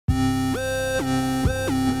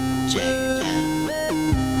JL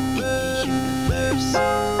in your universe.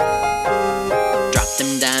 Drop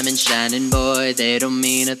them diamonds shining, boy, they don't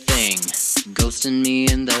mean a thing. Ghosting me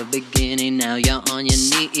in the beginning, now you're on your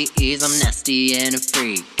knees. I'm nasty and a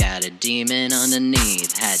freak, got a demon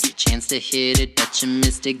underneath. Had your chance to hit it, but you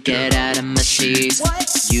missed it. Get out of my sheets.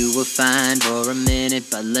 You were fine for a minute,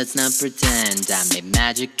 but let's not pretend. I made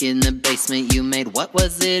magic in the basement, you made, what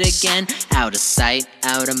was it again? Out of sight,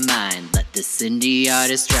 out of mind, let this indie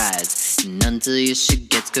artist rise. And until your shit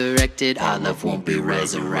gets corrected, our love won't be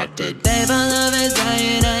resurrected. Babe, our love is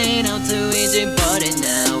dying, I ain't out to Ouija Board it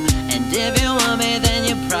now. And if you want me, then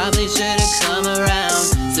you probably should've come around.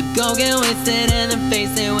 So go get wasted and then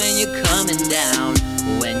face it when you're coming down.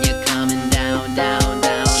 When you're coming down, down,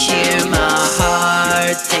 down. Hear my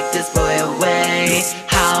heart, take this boy away.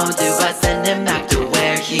 How do I send him back to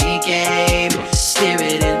where he came?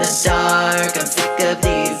 Spirit in the dark, I'm sick of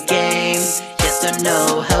these games. Yes or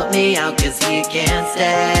no, help me out cause he can't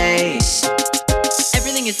stay.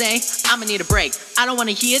 Everything you say, I'ma need a break. I don't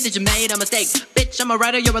wanna hear that you made a mistake. Bitch, I'm a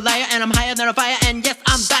writer, you're a liar, and I'm higher than a fire. And yes,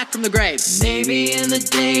 I'm back from the grave. Maybe in the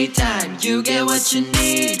daytime, you get what you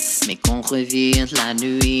need. Mais qu'on revient la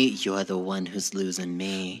nuit, you're the one who's losing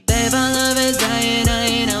me. Babe, our love is dying, I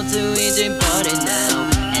ain't out to Ouija Board it now.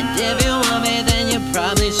 And if you want me, then you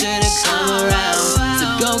probably should've come around. So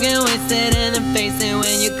go get wasted and then face it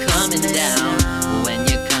when you're coming down. When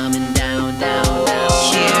you're coming down, down, down.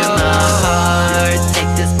 Hear my heart,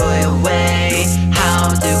 take this boy away.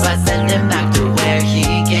 How do I send him back to where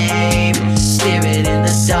he came? Spirit in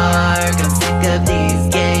the dark, I'm sick of these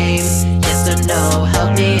games. Yes or no,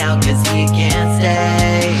 help me out cause he can't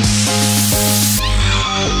stay.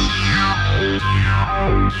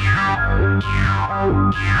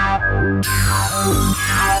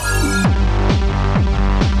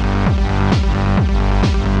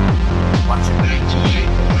 Watch it back to me.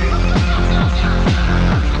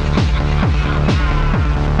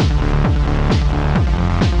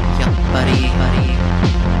 Buddy,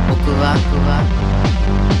僕は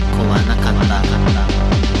壊なかった。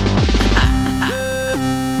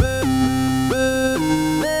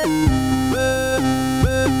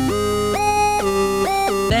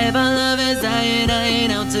Babe, our love is dying, I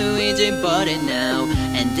ain't out to Ouija Board it now.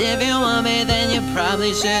 And if you want me, then you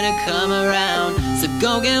probably should've come around. So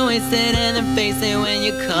go get wasted and then face it when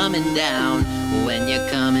you're coming down. When you're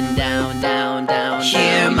coming down, down, down.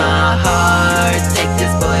 Hear my heart, take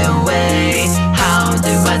this boy away. How do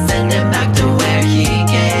I send him back to where he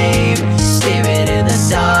came? Spirit in the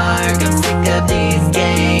dark.